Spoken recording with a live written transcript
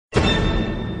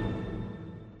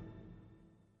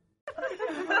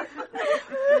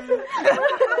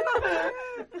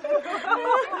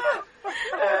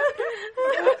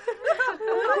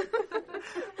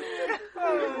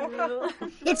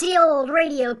It's the Old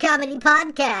Radio Comedy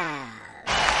Podcast.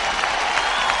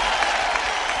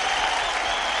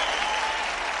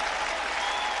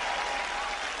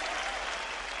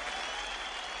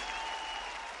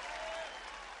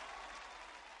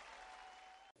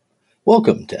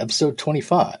 Welcome to episode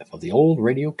 25 of the Old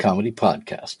Radio Comedy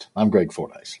Podcast. I'm Greg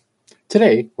Fordyce.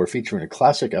 Today, we're featuring a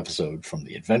classic episode from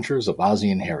The Adventures of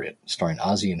Ozzie and Harriet, starring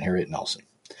Ozzie and Harriet Nelson.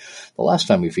 The last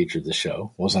time we featured this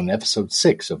show was on episode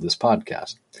 6 of this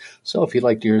podcast. So if you'd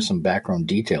like to hear some background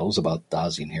details about the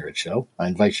Ozzie and Harriet show, I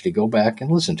invite you to go back and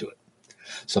listen to it.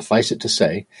 Suffice it to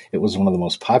say, it was one of the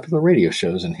most popular radio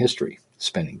shows in history,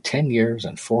 spending 10 years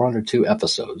and 402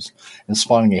 episodes and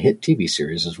spawning a hit TV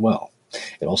series as well.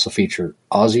 It also featured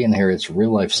Ozzie and Harriet's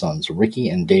real-life sons, Ricky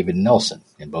and David Nelson,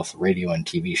 in both radio and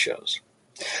TV shows.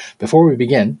 Before we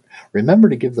begin, remember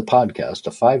to give the podcast a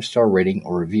 5-star rating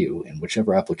or review in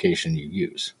whichever application you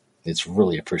use. It's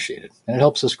really appreciated, and it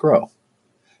helps us grow.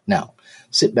 Now,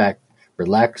 sit back,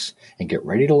 relax, and get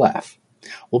ready to laugh.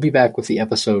 We'll be back with the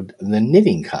episode The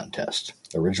Knitting Contest,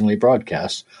 originally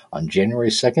broadcast on January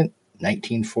 2nd,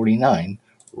 1949,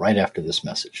 right after this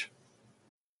message.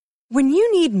 When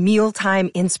you need mealtime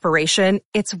inspiration,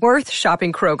 it's worth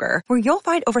shopping Kroger, where you'll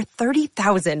find over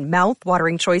 30,000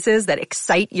 mouth-watering choices that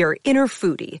excite your inner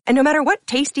foodie. And no matter what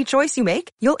tasty choice you make,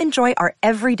 you'll enjoy our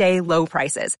everyday low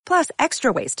prices, plus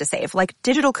extra ways to save, like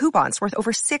digital coupons worth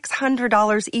over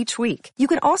 $600 each week. You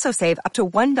can also save up to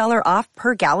 $1 off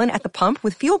per gallon at the pump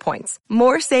with fuel points.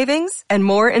 More savings and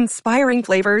more inspiring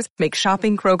flavors make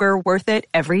shopping Kroger worth it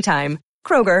every time.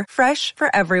 Kroger, fresh for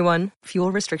everyone.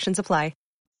 Fuel restrictions apply.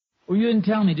 Well, you didn't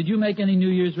tell me. Did you make any New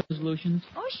Year's resolutions?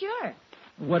 Oh, sure.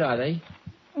 What are they?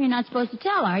 You're not supposed to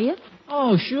tell, are you?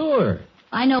 Oh, sure.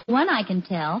 I know one I can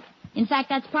tell. In fact,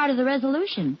 that's part of the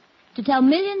resolution. To tell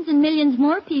millions and millions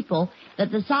more people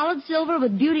that the solid silver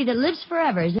with beauty that lives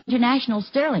forever is international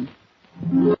sterling.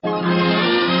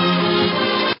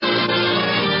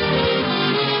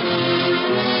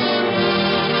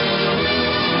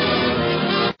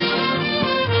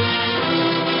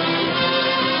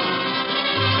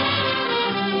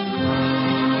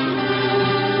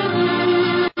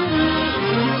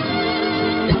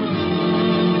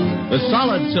 The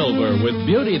solid silver with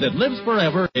beauty that lives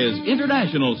forever is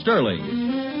International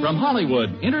Sterling. From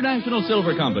Hollywood, International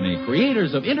Silver Company,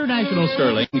 creators of International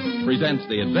Sterling, presents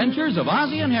The Adventures of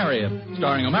Ozzie and Harriet,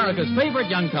 starring America's favorite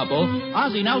young couple,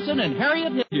 Ozzie Nelson and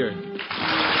Harriet Hilliard.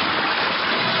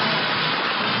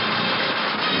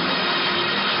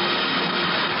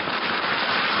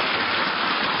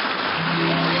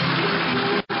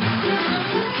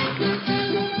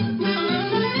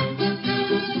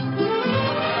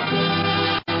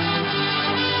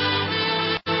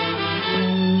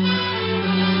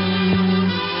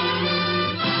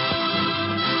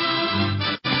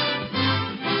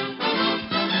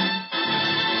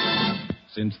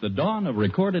 Since the dawn of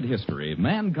recorded history,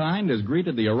 mankind has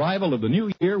greeted the arrival of the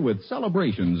new year with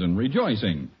celebrations and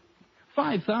rejoicing.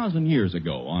 5,000 years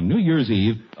ago, on New Year's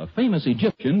Eve, a famous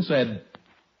Egyptian said,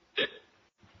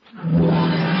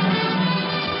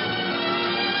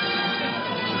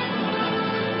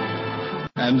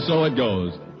 and so it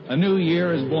goes. A new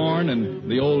year is born, and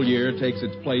the old year takes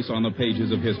its place on the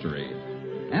pages of history.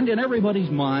 And in everybody's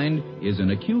mind is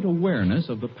an acute awareness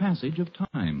of the passage of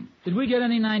time. Did we get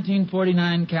any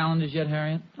 1949 calendars yet,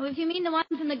 Harriet? Oh, if you mean the ones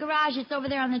in the garage, it's over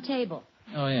there on the table.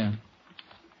 Oh, yeah.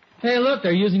 Hey, look,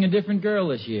 they're using a different girl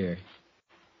this year.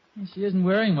 She isn't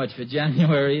wearing much for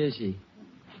January, is she?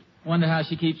 Wonder how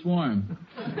she keeps warm.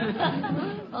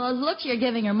 Well, those looks you're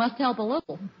giving her must help a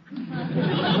little.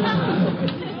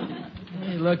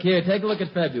 Hey, look here, take a look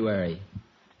at February.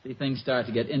 See, things start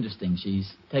to get interesting.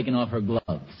 She's taking off her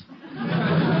gloves.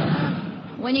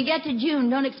 When you get to June,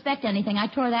 don't expect anything. I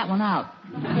tore that one out.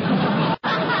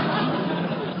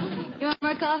 You want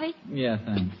more coffee? Yeah,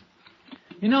 thanks.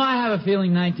 You know, I have a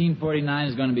feeling 1949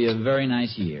 is going to be a very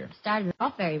nice year. Started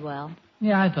off very well.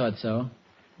 Yeah, I thought so.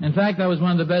 In fact, that was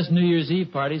one of the best New Year's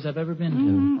Eve parties I've ever been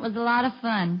to. It was a lot of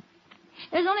fun.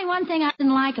 There's only one thing I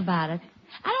didn't like about it.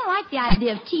 I don't like the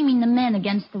idea of teaming the men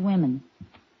against the women.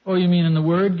 Oh, you mean in the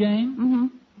word game?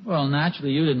 Mm-hmm. Well,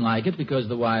 naturally, you didn't like it because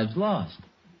the wives lost.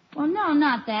 Well, no,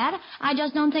 not that. I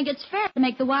just don't think it's fair to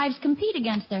make the wives compete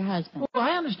against their husbands. Well,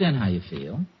 I understand how you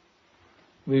feel.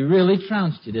 We really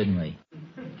trounced you, didn't we?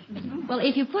 Well,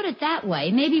 if you put it that way,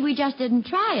 maybe we just didn't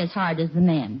try as hard as the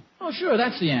men. Oh, sure,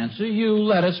 that's the answer. You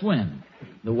let us win.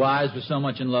 The wives were so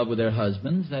much in love with their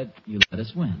husbands that you let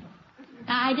us win.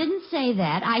 I didn't say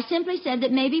that. I simply said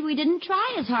that maybe we didn't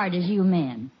try as hard as you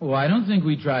men. Oh, I don't think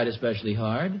we tried especially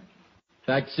hard. In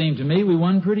fact, it seemed to me we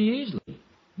won pretty easily.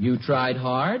 You tried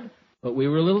hard, but we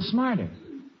were a little smarter.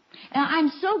 I'm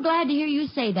so glad to hear you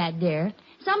say that, dear.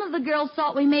 Some of the girls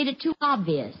thought we made it too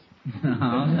obvious.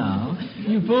 No.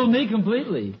 You fooled me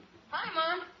completely. Hi,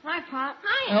 Mom. Hi, Pop.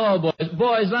 Hi. Hello, boys.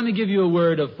 Boys, let me give you a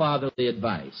word of fatherly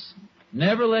advice.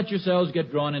 Never let yourselves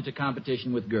get drawn into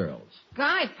competition with girls.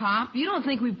 Guy, Pop, you don't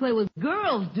think we play with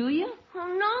girls, do you? Oh,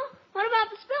 no? What about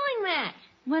the spelling match?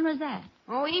 When was that?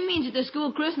 Oh, he means at the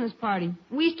school Christmas party.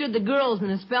 We stood the girls in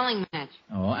a spelling match.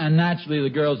 Oh, and naturally the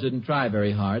girls didn't try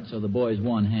very hard, so the boys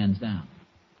won hands down.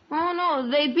 Oh, no,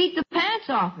 they beat the pants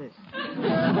off us.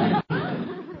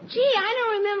 Gee, I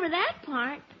don't remember that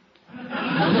part.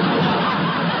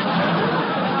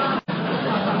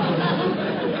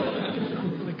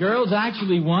 The girls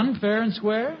actually won fair and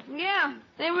square? Yeah,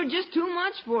 they were just too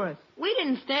much for us. We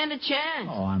didn't stand a chance.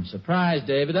 Oh, I'm surprised,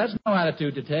 David. That's no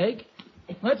attitude to take.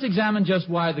 Let's examine just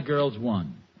why the girls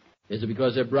won. Is it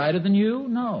because they're brighter than you?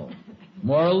 No.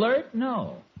 More alert?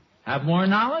 No. Have more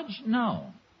knowledge?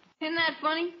 No. Isn't that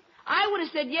funny? I would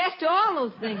have said yes to all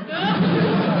those things.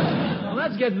 Well,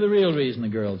 let's get to the real reason the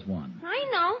girls won. I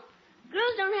know.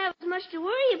 Girls don't have as much to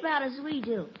worry about as we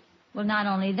do. Well, not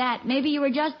only that, maybe you were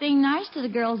just being nice to the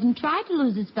girls and tried to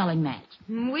lose the spelling match.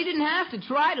 We didn't have to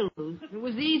try to lose. It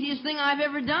was the easiest thing I've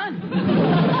ever done.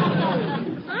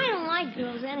 I don't like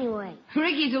girls anyway.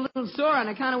 Ricky's a little sore on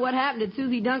account of what happened at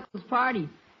Susie Dunkel's party.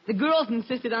 The girls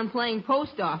insisted on playing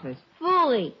post office.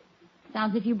 Fooey.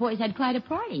 Sounds as if you boys had quite a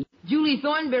party. Julie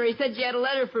Thornberry said she had a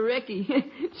letter for Ricky.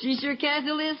 She sure can't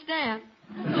delay a stamp.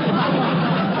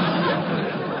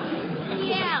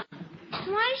 Yeah.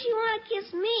 Why does she want to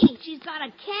kiss me? She's got a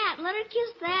cat. Let her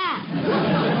kiss that.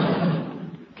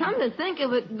 Come to think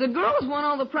of it, the girls won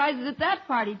all the prizes at that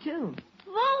party, too.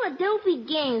 Of all the dopey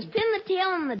games, pin the tail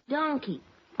on the donkey.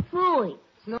 Fooey.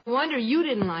 It's no wonder you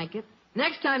didn't like it.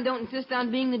 Next time, don't insist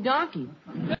on being the donkey.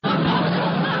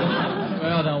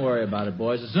 Well, don't worry about it,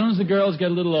 boys. As soon as the girls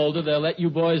get a little older, they'll let you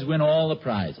boys win all the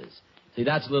prizes. See,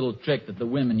 that's a little trick that the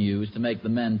women use to make the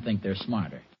men think they're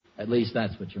smarter. At least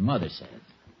that's what your mother says.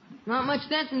 Not much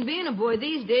sense in being a boy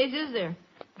these days, is there?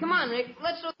 Come on, Rick.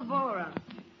 Let's throw the ball around.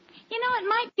 You know, it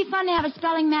might be fun to have a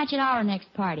spelling match at our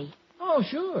next party. Oh,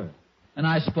 sure. And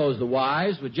I suppose the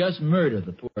wives would just murder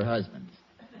the poor husbands.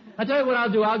 I tell you what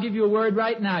I'll do. I'll give you a word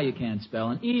right now you can't spell.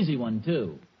 An easy one,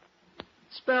 too.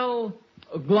 Spell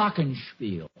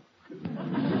glockenspiel.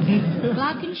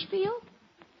 Glockenspiel?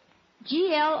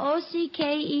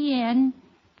 Glockenspiel.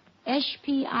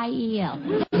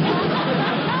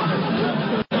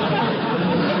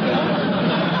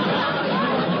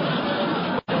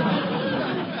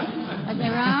 Was I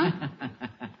wrong?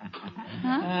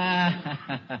 Huh?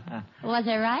 Was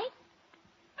I right?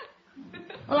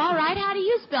 Well, all right. How do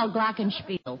you spell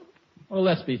glockenspiel? Well,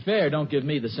 let's be fair. Don't give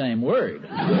me the same word.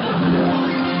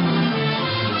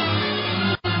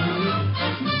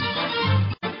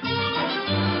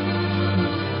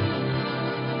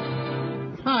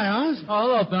 Hi, Oz. Oh,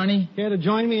 hello, Thorny. Care to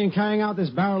join me in carrying out this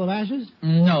barrel of ashes?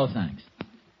 No, thanks.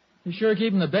 You sure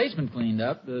keeping the basement cleaned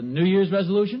up? The New Year's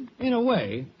resolution? In a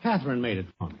way, Catherine made it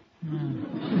for me.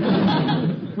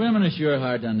 Women are sure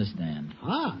hard to understand.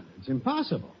 Ah, it's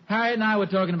impossible. Harriet and I were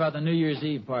talking about the New Year's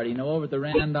Eve party, you know, over at the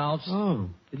Randolphs. Oh,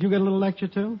 did you get a little lecture,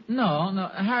 too? No.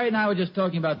 Harriet and I were just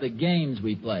talking about the games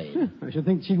we played. I should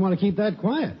think she'd want to keep that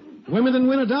quiet. Women didn't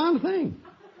win a darn thing.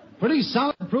 Pretty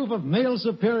solid proof of male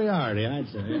superiority, I'd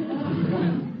say.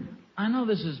 I know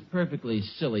this is perfectly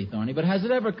silly, Thorny, but has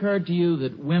it ever occurred to you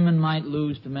that women might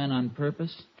lose to men on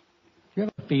purpose? You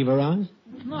have a fever, Oz?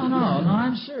 No,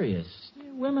 I'm serious.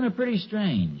 Women are pretty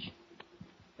strange.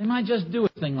 They might just do a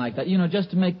thing like that, you know,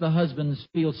 just to make the husbands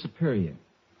feel superior.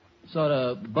 Sort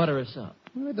of butter us up.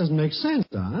 Well, that doesn't make sense,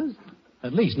 Oz.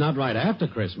 At least not right after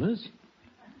Christmas.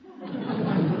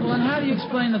 Well, and how do you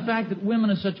explain the fact that women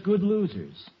are such good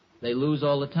losers? They lose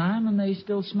all the time, and they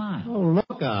still smile. Oh,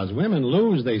 look, Oz, women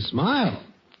lose, they smile.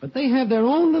 But they have their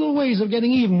own little ways of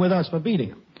getting even with us for beating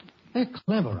them. They're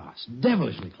clever, Oz,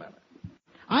 devilishly clever.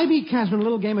 I beat Catherine in a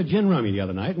little game of gin rummy the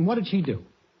other night, and what did she do?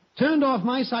 Turned off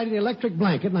my side of the electric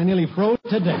blanket, and I nearly froze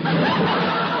to death.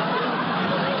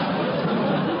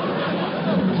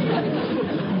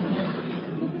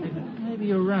 Maybe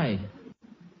you're right.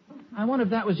 I wonder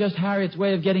if that was just Harriet's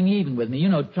way of getting even with me, you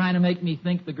know, trying to make me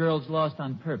think the girls lost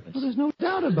on purpose. Well, there's no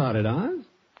doubt about it, Oz.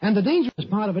 And the dangerous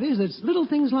part of it is it's little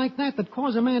things like that that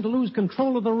cause a man to lose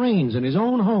control of the reins in his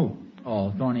own home.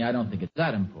 Oh, Thorny, I don't think it's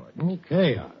that important.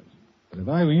 Okay, Oz. But if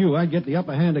I were you, I'd get the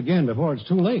upper hand again before it's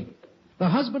too late. The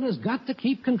husband has got to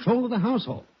keep control of the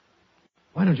household.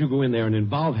 Why don't you go in there and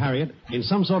involve Harriet in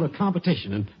some sort of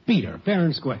competition and beat her fair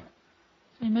and square?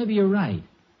 Say, maybe you're right.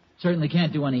 Certainly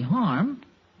can't do any harm.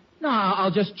 No,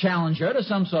 I'll just challenge her to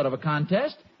some sort of a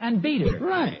contest and beat her.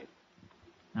 Right.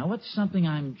 Now, what's something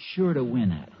I'm sure to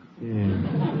win at?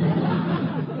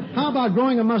 Yeah. How about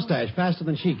growing a mustache faster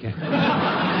than she can?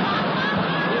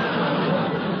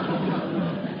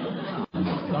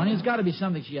 Thorny, it's got to be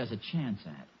something she has a chance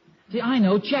at. See, I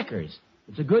know checkers.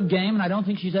 It's a good game, and I don't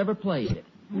think she's ever played it.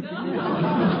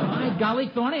 By golly,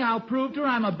 Thorny, I'll prove to her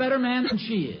I'm a better man than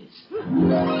she is.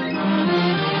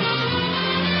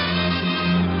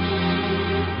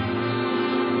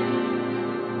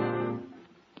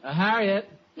 Harriet.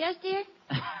 Yes, dear?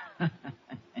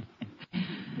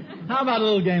 How about a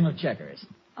little game of checkers?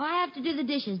 Oh, I have to do the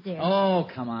dishes, dear. Oh,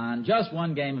 come on. Just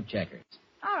one game of checkers.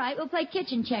 All right, we'll play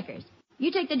kitchen checkers.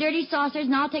 You take the dirty saucers,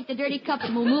 and I'll take the dirty cups,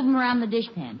 and we'll move them around the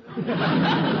dishpan. You don't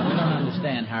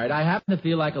understand, Harriet. I happen to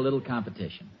feel like a little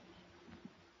competition.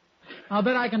 I'll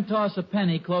bet I can toss a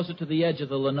penny closer to the edge of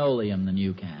the linoleum than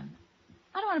you can.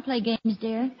 I don't want to play games,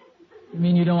 dear. You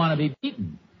mean you don't want to be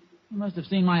beaten? You must have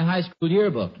seen my high school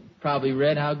yearbook. Probably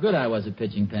read how good I was at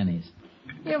pitching pennies.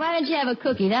 Here, why don't you have a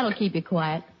cookie? That'll keep you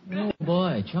quiet. Oh,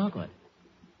 boy, chocolate.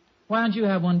 Why don't you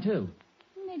have one, too?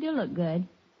 They do look good.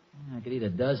 I could eat a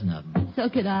dozen of them. So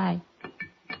could I.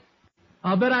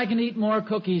 I'll bet I can eat more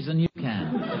cookies than you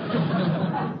can.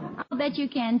 I'll bet you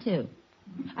can, too.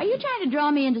 Are you trying to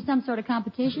draw me into some sort of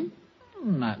competition?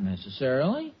 Not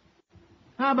necessarily.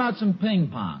 How about some ping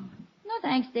pong? No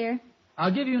thanks, dear.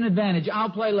 I'll give you an advantage.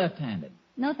 I'll play left-handed.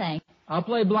 No thanks. I'll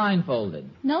play blindfolded.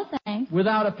 No thanks.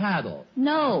 Without a paddle.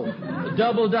 No.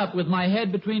 Doubled up with my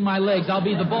head between my legs. I'll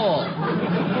be the ball.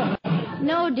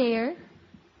 No, dear.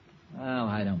 Well,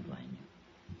 I don't blame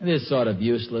you. It is sort of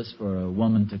useless for a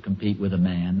woman to compete with a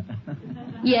man.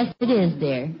 Yes, it is,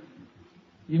 dear.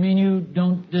 You mean you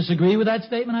don't disagree with that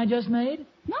statement I just made?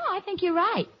 No, I think you're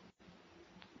right.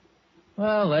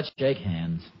 Well, let's shake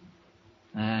hands.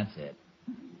 That's it.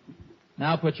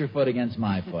 Now put your foot against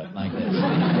my foot, like this.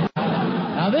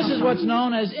 Now, this is what's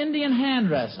known as Indian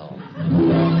hand wrestle.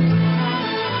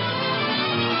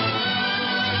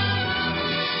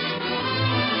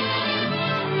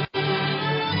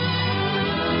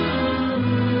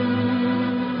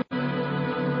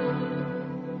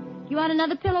 You want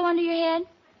another pillow under your head?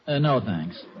 No,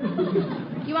 thanks.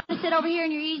 You want to sit over here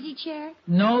in your easy chair?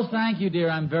 No, thank you,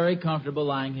 dear. I'm very comfortable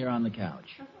lying here on the couch.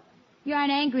 You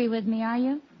aren't angry with me, are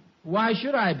you? Why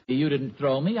should I be? You didn't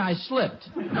throw me. I slipped.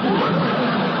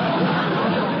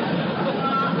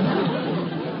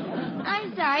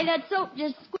 I'm sorry. That soap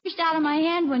just squished out of my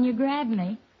hand when you grabbed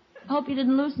me. I hope you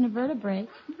didn't loosen a vertebrae.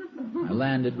 I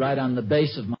landed right on the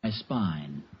base of my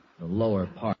spine, the lower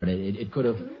part. It could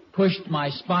have pushed my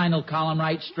spinal column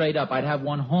right straight up. I'd have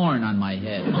one horn on my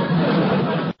head.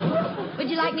 Would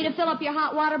you like me to fill up your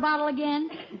hot water bottle again?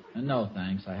 No,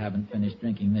 thanks. I haven't finished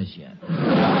drinking this yet.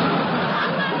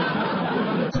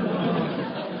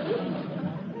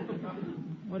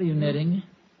 What are you knitting?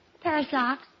 A pair of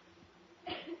socks.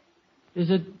 Is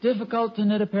it difficult to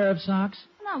knit a pair of socks?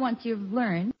 Not once you've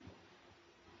learned.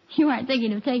 You aren't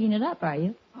thinking of taking it up, are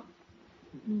you?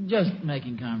 Just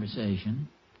making conversation.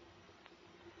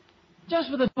 Just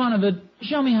for the fun of it,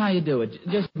 show me how you do it.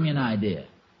 Just give me an idea.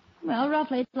 Well,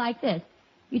 roughly it's like this.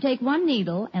 You take one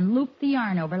needle and loop the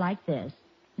yarn over like this.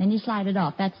 Then you slide it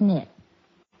off. That's knit.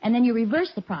 And then you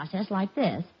reverse the process like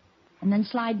this. And then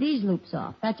slide these loops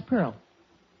off. That's purl.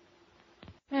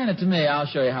 Hand it to me. I'll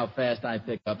show you how fast I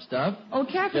pick up stuff. Oh,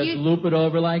 careful. Just loop it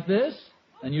over like this.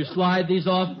 Then you slide these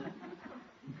off.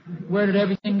 Where did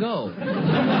everything go?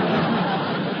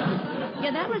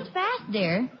 Yeah, that was fast,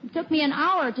 dear. It took me an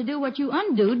hour to do what you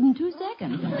undoed in 2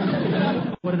 seconds.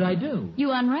 What did I do?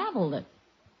 You unraveled it.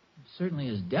 It certainly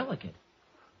is delicate.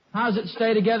 How does it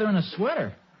stay together in a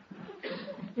sweater?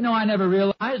 You know, I never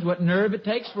realized what nerve it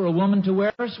takes for a woman to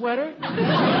wear a sweater.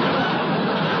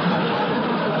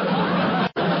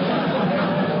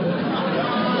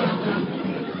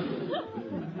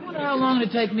 How long did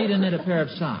it take me to knit a pair of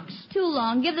socks? Too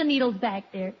long. Give the needles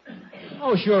back, dear.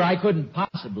 Oh, sure, I couldn't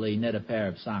possibly knit a pair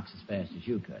of socks as fast as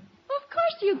you could. Of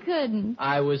course you couldn't.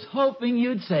 I was hoping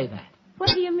you'd say that.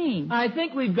 What do you mean? I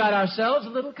think we've got ourselves a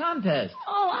little contest.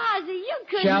 Oh, Ozzie, you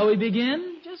couldn't. Shall we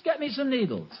begin? Just get me some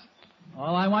needles.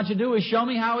 All I want you to do is show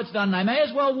me how it's done. And I may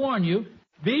as well warn you,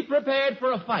 be prepared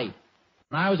for a fight.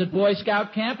 When I was at Boy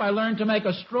Scout camp, I learned to make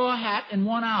a straw hat in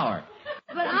 1 hour.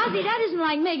 But, Ozzie, that isn't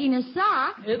like making a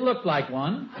sock. It looked like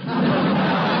one.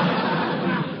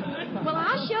 Well,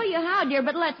 I'll show you how, dear,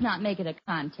 but let's not make it a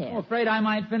contest. I'm afraid I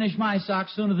might finish my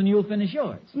socks sooner than you'll finish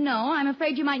yours. No, I'm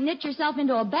afraid you might knit yourself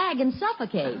into a bag and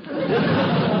suffocate.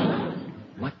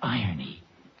 What irony.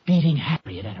 Beating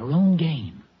Harriet at her own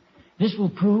game. This will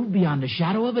prove beyond a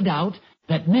shadow of a doubt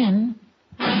that men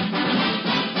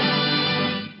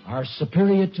are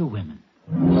superior to women.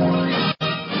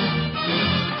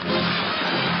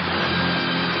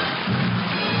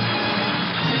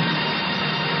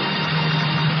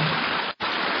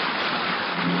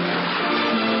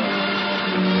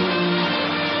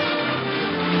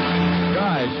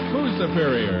 Who's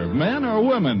superior, men or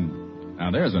women? Now,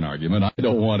 there's an argument I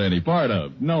don't want any part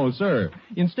of. No, sir.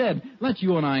 Instead, let's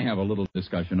you and I have a little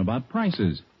discussion about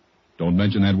prices. Don't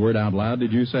mention that word out loud,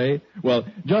 did you say? Well,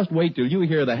 just wait till you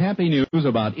hear the happy news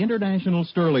about international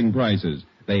sterling prices.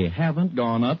 They haven't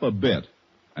gone up a bit.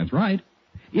 That's right.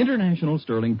 International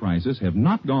sterling prices have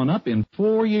not gone up in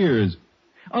 4 years.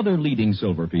 Other leading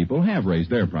silver people have raised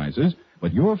their prices,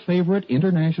 but your favorite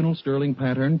international sterling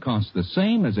pattern costs the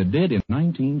same as it did in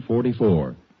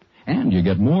 1944. And you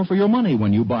get more for your money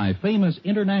when you buy famous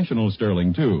international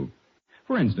sterling, too.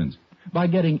 For instance, by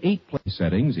getting 8 place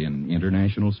settings in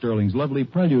international sterling's lovely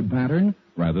Prelude pattern,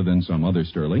 rather than some other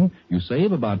sterling, you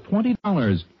save about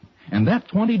 $20. And that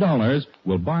 $20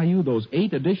 will buy you those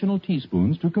 8 additional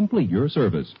teaspoons to complete your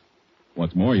service.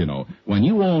 What's more, you know, when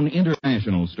you own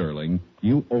international sterling,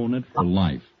 you own it for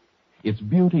life. Its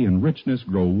beauty and richness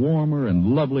grow warmer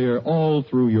and lovelier all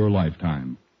through your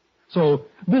lifetime. So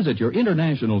visit your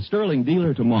international sterling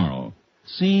dealer tomorrow.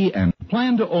 See and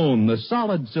plan to own the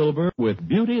solid silver with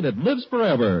beauty that lives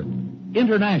forever.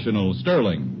 International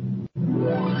Sterling.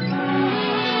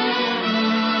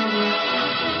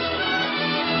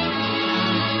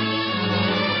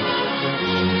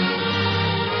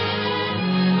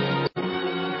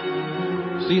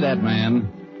 See that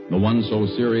man? The one so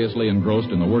seriously engrossed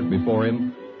in the work before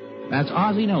him? That's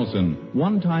Ozzie Nelson,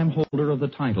 one-time holder of the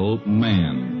title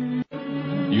Man.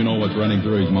 You know what's running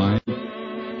through his mind?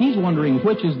 He's wondering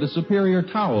which is the superior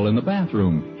towel in the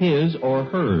bathroom, his or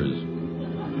hers.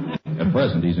 At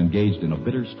present, he's engaged in a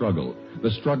bitter struggle,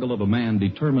 the struggle of a man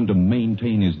determined to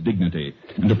maintain his dignity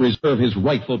and to preserve his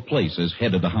rightful place as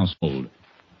head of the household.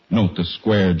 Note the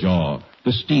square jaw,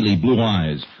 the steely blue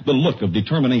eyes, the look of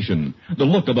determination, the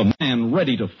look of a man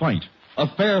ready to fight. A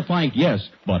fair fight, yes,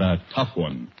 but a tough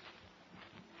one.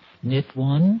 Knit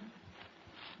one,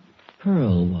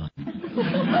 purl one.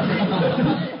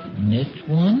 Knit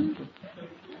one,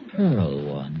 purl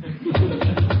one.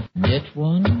 Knit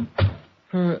one,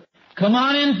 purl... Come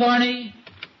on in, Thorny.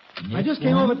 I just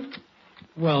came over...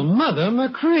 Well, Mother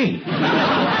McCree.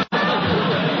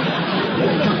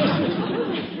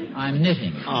 I'm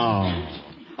knitting. Oh.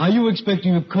 Are you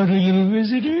expecting a cuddly little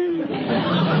visitor?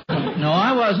 No,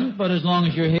 I wasn't, but as long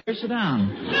as you're here, sit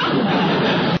down.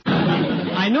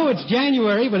 I know it's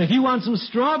January, but if you want some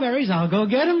strawberries, I'll go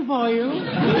get them for you.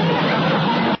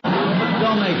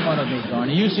 Don't make fun of me,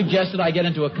 Thorny. You suggested I get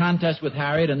into a contest with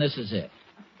Harriet, and this is it.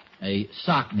 A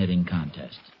sock knitting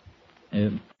contest.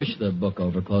 Push the book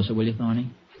over closer, will you, Thorny?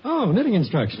 Oh, knitting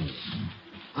instructions.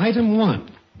 Item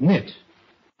 1, knit.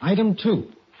 Item 2,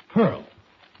 purl.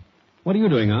 What are you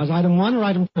doing, Oz? Item 1 or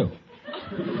item 2?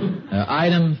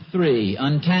 Item 3,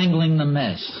 untangling the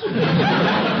mess.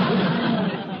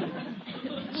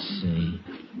 Let's see.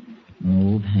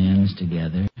 Move hands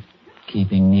together,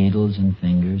 keeping needles and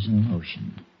fingers in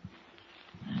motion.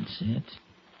 That's it.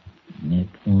 Knit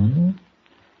one,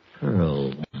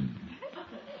 purl one.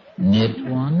 Knit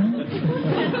one,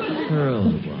 purl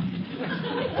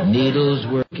one. Needles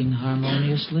working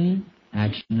harmoniously,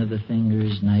 action of the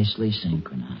fingers nicely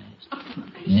synchronized.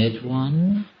 Knit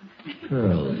one,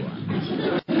 purl one.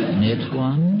 Knit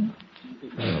one,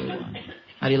 purl one.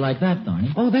 How do you like that,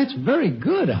 Thorny? Oh, that's very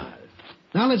good, Oz.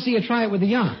 Now let's see you try it with the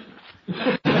yarn. See,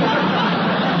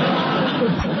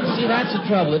 that's the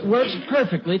trouble. It works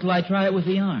perfectly till I try it with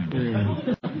the yarn.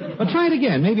 Yeah. But try it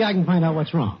again. Maybe I can find out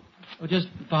what's wrong. Well, just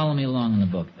follow me along in the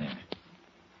book there.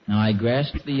 Now, I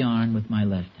grasp the yarn with my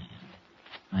left hand.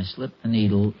 I slip the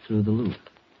needle through the loop.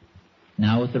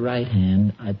 Now, with the right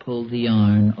hand, I pull the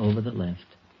yarn over the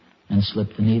left and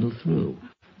slip the needle through.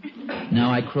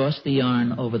 Now, I cross the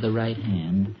yarn over the right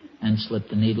hand and slip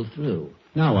the needle through.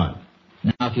 Now what?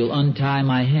 Now, if you'll untie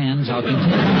my hands, I'll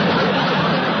continue.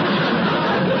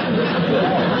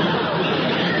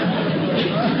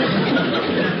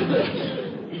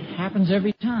 It happens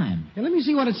every time. Hey, let me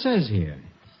see what it says here.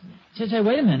 It says, hey,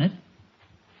 wait a minute.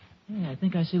 Hey, I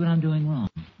think I see what I'm doing wrong.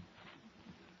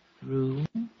 Through,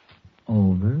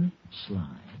 over,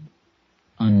 slide.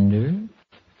 Under,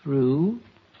 through,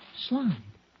 slide.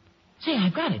 Say,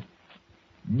 I've got it.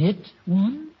 Knit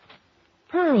one,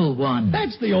 purl one.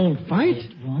 That's the old fight.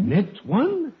 Knit one. Knit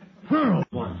one, purl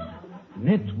one.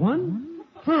 Knit one,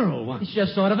 purl one. It's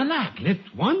just sort of a knack. Knit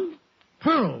one,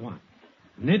 purl one.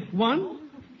 Knit one,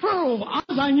 purl one.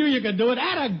 Oz, I knew you could do it.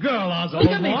 Atta girl, Oz, old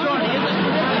boy. Look at me,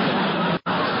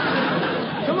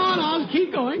 Come on, Oz,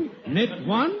 keep going. Knit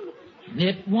one,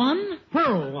 Knit one,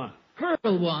 purl one.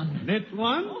 purl one. Knit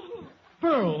one,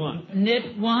 purl one.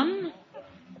 Knit one,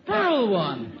 purl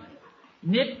one.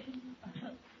 Knit.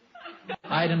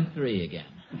 Item 3 again.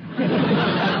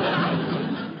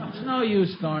 It's no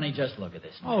use, Thorny. Just look at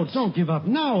this. Oh, don't give up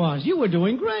now, Oz. You were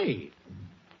doing great.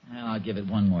 Well, I'll give it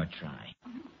one more try.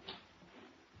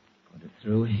 Put it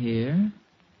through here.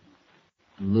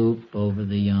 Loop over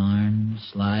the yarn.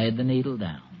 Slide the needle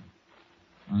down.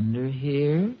 Under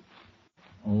here.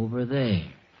 Over there.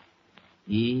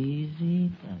 Easy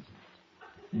does it.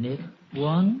 Knit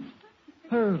one,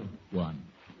 purl one.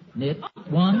 Knit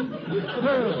one,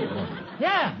 purl one.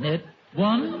 Yeah, knit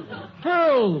one,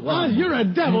 purl one. Oz, you're a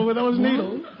devil with those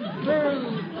needles.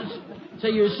 Purl. So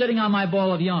you're sitting on my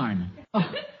ball of yarn. Oh,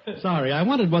 sorry, I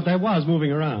wondered what that was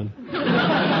moving around.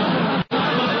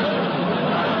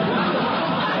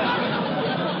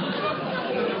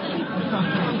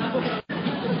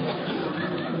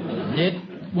 Knit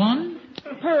one,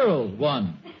 purl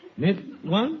one. Knit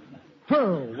one,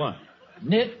 purl one.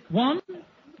 Knit one,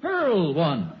 purl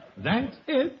one. That's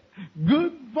it.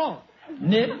 Good ball.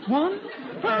 Knit one,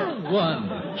 purl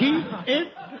one. Keep it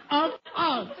up,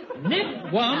 Oz.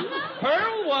 Knit one,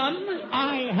 purl one.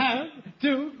 I have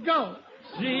to go.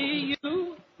 See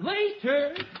you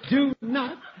later. Do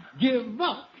not give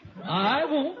up. I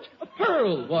won't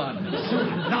purl one.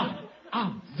 Now,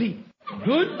 Ozzy.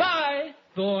 Goodbye,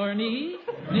 Thorny.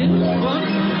 Knit one,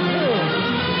 purl.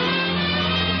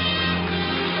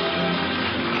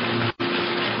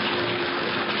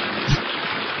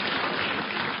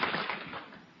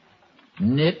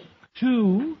 Knit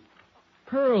two,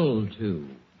 purl two.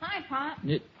 Hi, Pop.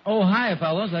 Knit. Oh, hi,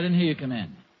 fellows. I didn't hear you come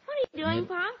in. What are you doing,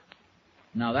 Pop?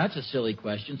 Now, that's a silly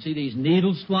question. See these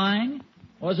needles flying?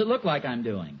 What does it look like I'm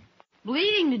doing?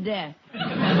 Bleeding to death.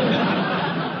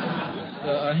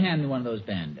 Hand me one of those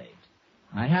Band-Aids.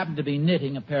 I happen to be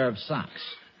knitting a pair of socks.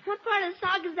 What part of the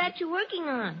sock is that you're working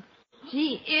on?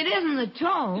 Gee, it isn't the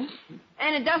toe,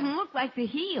 and it doesn't look like the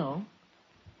heel.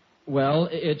 Well,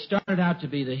 it started out to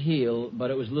be the heel, but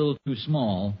it was a little too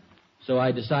small, so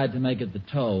I decided to make it the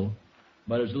toe,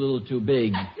 but it was a little too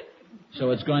big, so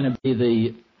it's going to be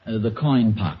the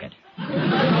coin pocket. The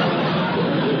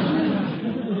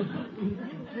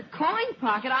coin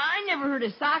pocket? I never heard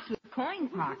of socks with coin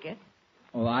pocket.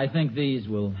 Well, I think these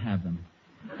will have them.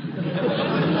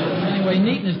 Anyway,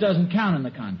 neatness doesn't count in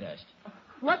the contest.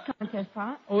 What contest,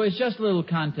 Pop? Oh, it's just a little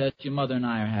contest your mother and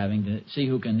I are having to see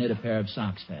who can knit a pair of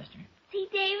socks faster. See,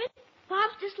 David?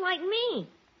 Pop's just like me.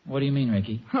 What do you mean,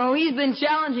 Ricky? Oh, he's been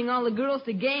challenging all the girls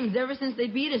to games ever since they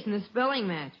beat us in the spelling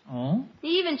match. Oh?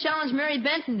 He even challenged Mary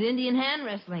Benson to Indian hand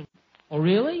wrestling. Oh,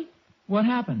 really? What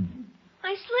happened?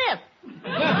 I slipped.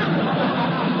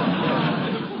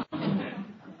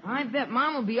 I bet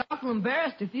Mom will be awful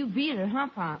embarrassed if you beat her, huh,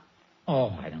 Pop? Oh,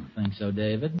 I don't think so,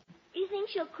 David. You think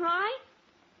she'll cry?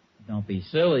 Don't be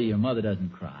silly. Your mother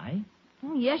doesn't cry.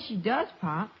 Oh, yes, she does,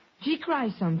 Pop. She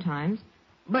cries sometimes,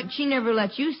 but she never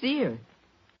lets you see her.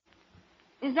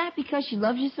 Is that because she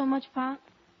loves you so much, Pop?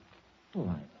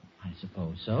 Well, I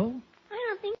suppose so. I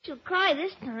don't think she'll cry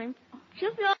this time.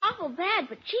 She'll feel awful bad,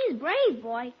 but she's brave,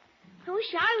 boy. I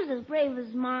wish I was as brave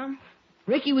as Mom.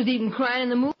 Ricky was even crying in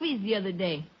the movies the other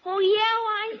day. Oh, yeah,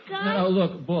 wise guy? No,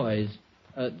 look, boys,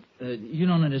 you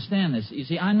don't understand this. You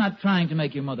see, I'm not trying to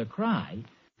make your mother cry.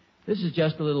 This is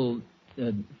just a little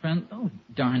friend. Oh,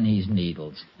 darn these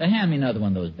needles. Hand me another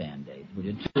one of those Band-Aids, will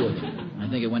you? 2 of them. I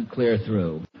think it went clear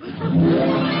through.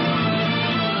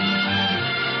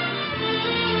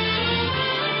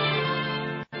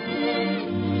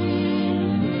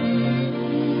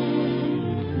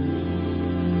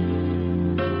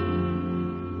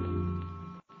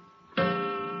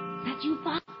 That you,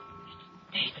 Pop?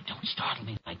 David, don't startle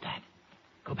me like that.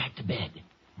 Go back to bed.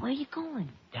 Where are you going?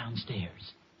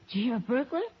 Downstairs. Did you hear a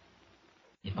burglar?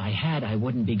 If I had, I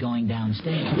wouldn't be going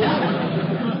downstairs.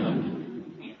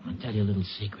 I'll tell you a little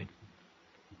secret.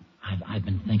 I've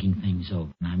been thinking things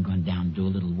over, and I'm going down to do a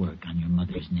little work on your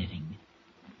mother's knitting.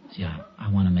 See, I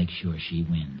want to make sure she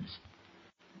wins.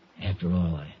 After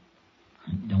all, I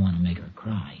don't want to make her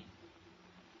cry.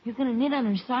 You're going to knit on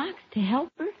her socks to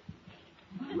help her?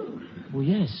 Well,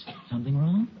 yes. Something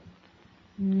wrong?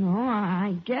 No,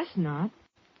 I guess not.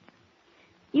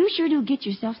 You sure do get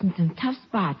yourself in some tough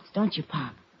spots, don't you,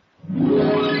 Pop?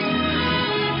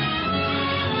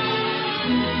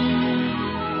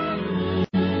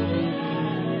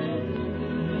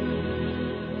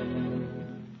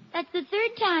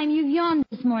 third time you've yawned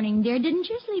this morning, dear. Didn't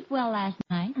you sleep well last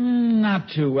night? Not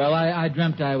too well. I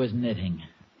dreamt I was knitting.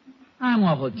 I'm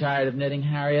awful tired of knitting,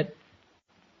 Harriet.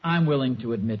 I'm willing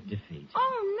to admit defeat.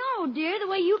 Oh, no, dear. The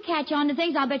way you catch on to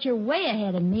things, I'll bet you're way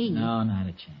ahead of me. No, not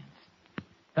a chance.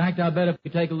 In fact, I'll bet if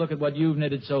we take a look at what you've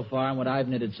knitted so far and what I've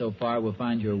knitted so far, we'll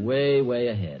find you're way, way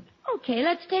ahead. Okay,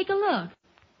 let's take a look.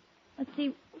 Let's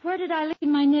see, where did I leave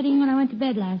my knitting when I went to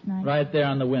bed last night? Right there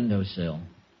on the windowsill.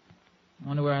 I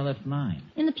wonder where I left mine.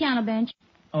 In the piano bench.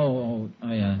 Oh,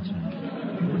 yeah, that's right.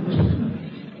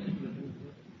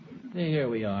 See, here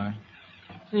we are.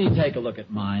 See, take a look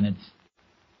at mine.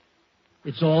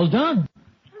 It's all done.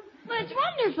 Well, it's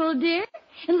wonderful, dear.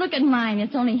 And look at mine.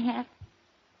 It's only half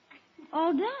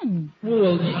all done.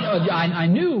 Well, I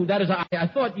knew. That is, I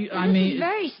thought you, This is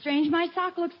very strange. My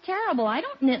sock looks terrible. I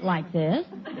don't knit like this.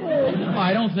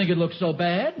 I don't think it looks so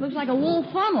bad. Looks like a wool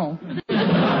funnel.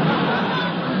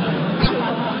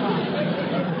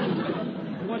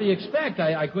 What do you expect?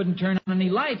 I couldn't turn on any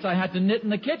lights. I had to knit in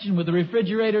the kitchen with the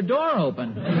refrigerator door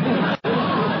open. What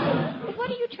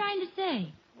are you trying to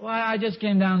say? Well, I just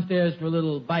came downstairs for a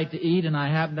little bite to eat, and I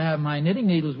happened to have my knitting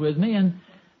needles with me, and...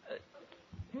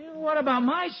 what about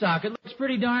my sock? It looks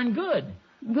pretty darn good.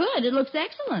 Good. It looks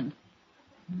excellent.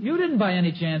 You didn't by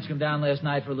any chance come down last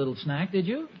night for a little snack, did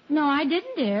you? No, I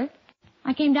didn't, dear.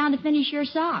 I came down to finish your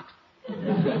socks.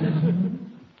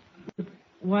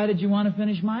 Why did you want to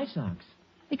finish my socks?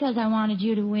 Because I wanted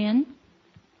you to win.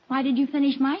 Why did you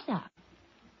finish my socks?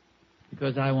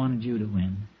 Because I wanted you to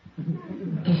win.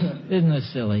 Isn't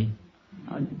this silly?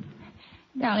 Oh,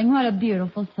 darling, what a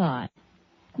beautiful thought.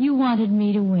 You wanted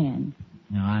me to win.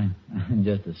 No, I'm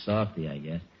just a softy, I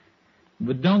guess.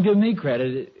 But don't give me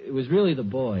credit. It was really the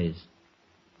boys.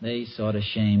 They sort of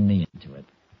shamed me into it.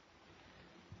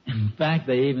 In fact,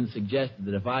 they even suggested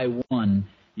that if I won,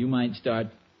 you might start...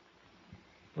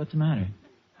 What's the matter?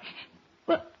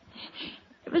 Well,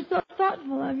 it was so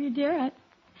thoughtful of you, dear.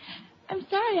 I'm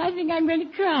sorry. I think I'm going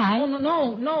to cry. Oh,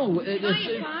 no.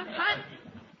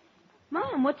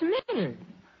 Mom, what's the matter?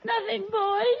 Nothing,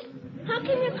 boys. How come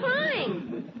you're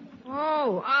crying?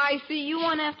 Oh, I see. You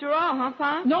won after all, huh,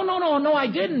 Pop? No, I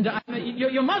didn't.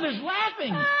 Your mother's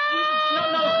laughing.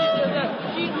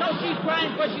 She's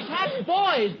crying because she's happy.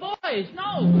 Boys,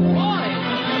 no, boys.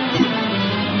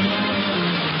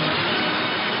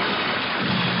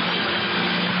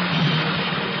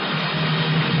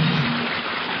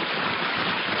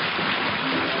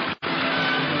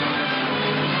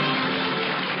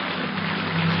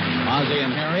 Ozzie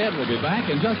and Harriet will be back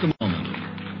in just a moment.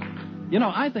 You know,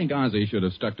 I think Ozzie should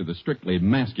have stuck to the strictly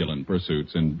masculine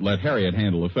pursuits and let Harriet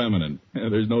handle the feminine.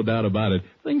 There's no doubt about it.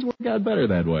 Things work out better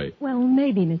that way. Well,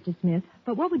 maybe, Mr. Smith.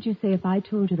 But what would you say if I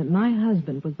told you that my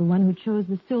husband was the one who chose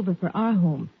the silver for our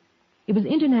home? It was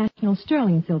international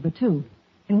sterling silver, too,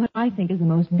 and what I think is the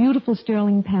most beautiful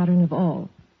sterling pattern of all,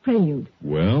 Prelude.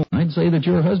 Well, I'd say that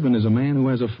your husband is a man who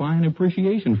has a fine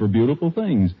appreciation for beautiful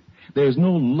things. There's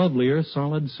no lovelier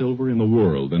solid silver in the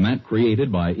world than that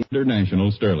created by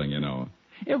International Sterling, you know.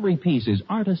 Every piece is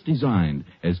artist designed,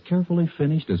 as carefully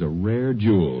finished as a rare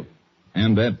jewel.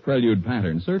 And that Prelude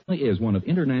pattern certainly is one of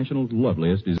International's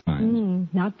loveliest designs.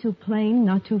 Not too plain,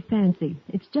 not too fancy.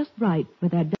 It's just right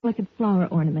with that delicate flower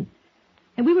ornament.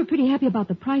 And we were pretty happy about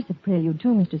the price of Prelude,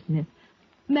 too, Mr. Smith.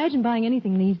 Imagine buying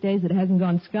anything these days that hasn't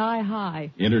gone sky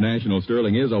high. International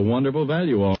Sterling is a wonderful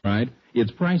value, all right. Its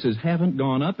prices haven't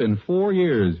gone up in 4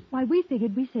 years. Why, we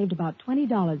figured we saved about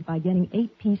 $20 by getting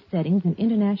 8-piece settings in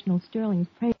International Sterling's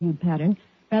Prelude pattern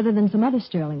rather than some other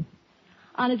sterling.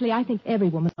 Honestly, I think every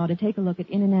woman ought to take a look at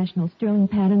International Sterling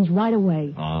patterns right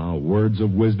away. Ah, words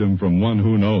of wisdom from one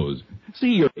who knows.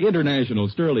 See your International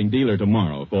Sterling dealer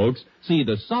tomorrow, folks. See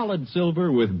the solid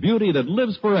silver with beauty that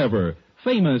lives forever.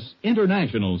 Famous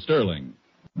International Sterling.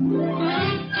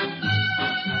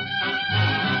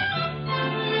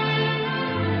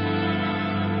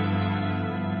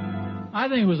 I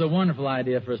think it was a wonderful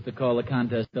idea for us to call the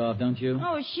contest off, don't you?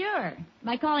 Oh, sure.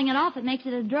 By calling it off, it makes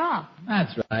it a draw.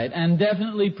 That's right, and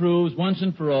definitely proves once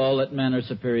and for all that men are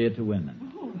superior to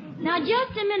women. Now,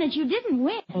 just a minute. You didn't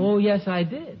win. Oh, yes, I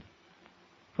did.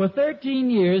 For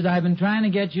 13 years, I've been trying to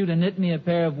get you to knit me a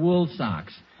pair of wool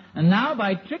socks. And now,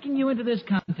 by tricking you into this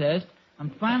contest, I'm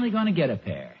finally going to get a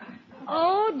pair.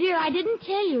 Oh, dear, I didn't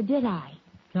tell you, did I?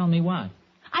 Tell me what?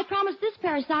 I promised this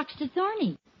pair of socks to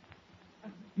Thorny.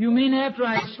 You mean after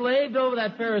I slaved over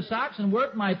that pair of socks and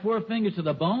worked my poor fingers to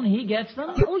the bone, he gets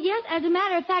them? Oh, yes. As a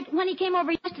matter of fact, when he came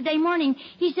over yesterday morning,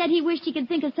 he said he wished he could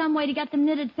think of some way to get them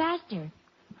knitted faster.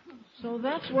 So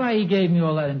that's why he gave me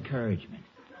all that encouragement.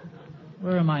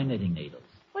 Where are my knitting needles?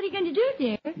 What What are you going to do,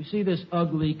 dear? You see this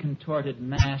ugly, contorted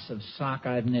mass of sock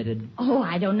I've knitted? Oh,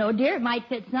 I don't know, dear. It might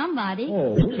fit somebody.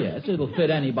 Oh, yes, it'll fit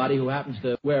anybody who happens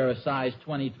to wear a size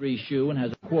 23 shoe and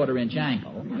has a 1/4-inch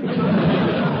ankle.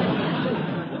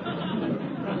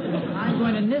 I'm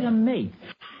going to knit a mate,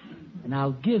 and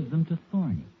I'll give them to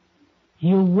Thorny.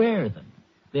 He'll wear them.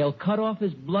 They'll cut off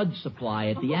his blood supply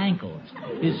at the ankles.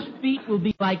 His feet will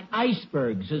be like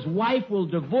icebergs. His wife will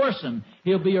divorce him.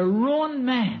 He'll be a ruined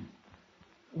man.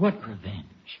 What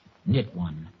revenge? Knit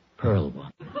one, pearl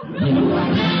one. Knit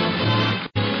one.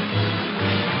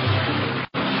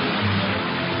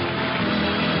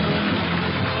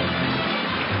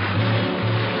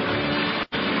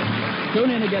 Tune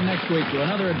in again next week to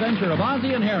another adventure of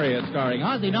Ozzie and Harriet, starring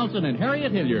Ozzie Nelson and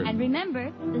Harriet Hilliard. And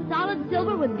remember, the solid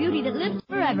silver with beauty that lives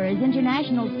forever is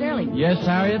International Sterling. Yes,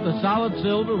 Harriet, the solid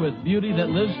silver with beauty that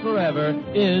lives forever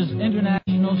is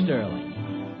International Sterling.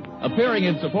 Appearing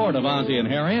in support of Ozzie and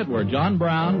Harriet were John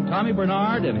Brown, Tommy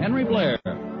Bernard, and Henry Blair.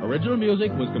 Original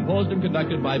music was composed and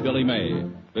conducted by Billy May.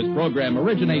 This program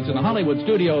originates in the Hollywood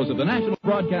studios of the National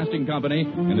Broadcasting Company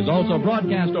and is also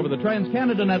broadcast over the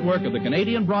Trans-Canada Network of the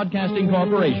Canadian Broadcasting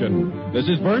Corporation. This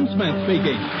is Vern Smith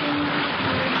speaking.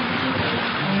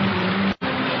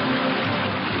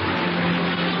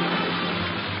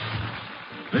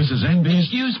 This is NBC.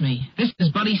 Excuse me. This is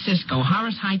Buddy Cisco,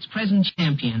 Horace Heights present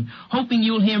champion. Hoping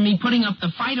you'll hear me putting up the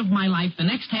fight of my life the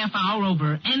next half hour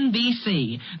over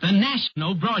NBC, the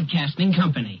National Broadcasting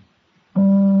Company.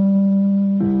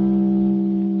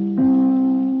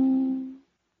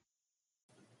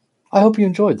 I hope you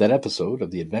enjoyed that episode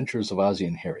of The Adventures of Ozzie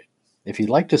and Harriet. If you'd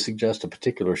like to suggest a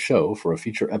particular show for a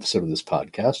future episode of this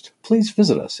podcast, please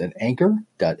visit us at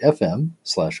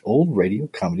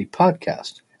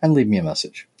anchor.fm/oldradiocomedy-podcast and leave me a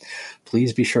message.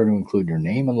 Please be sure to include your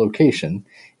name and location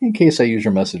in case I use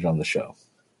your message on the show.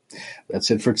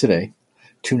 That's it for today.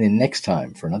 Tune in next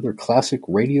time for another classic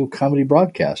radio comedy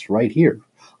broadcast right here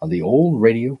on the Old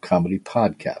Radio Comedy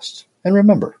Podcast. And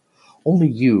remember, only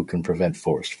you can prevent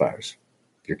forest fires.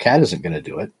 Your cat isn't going to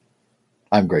do it.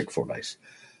 I'm Greg Fordyce.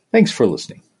 Thanks for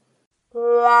listening.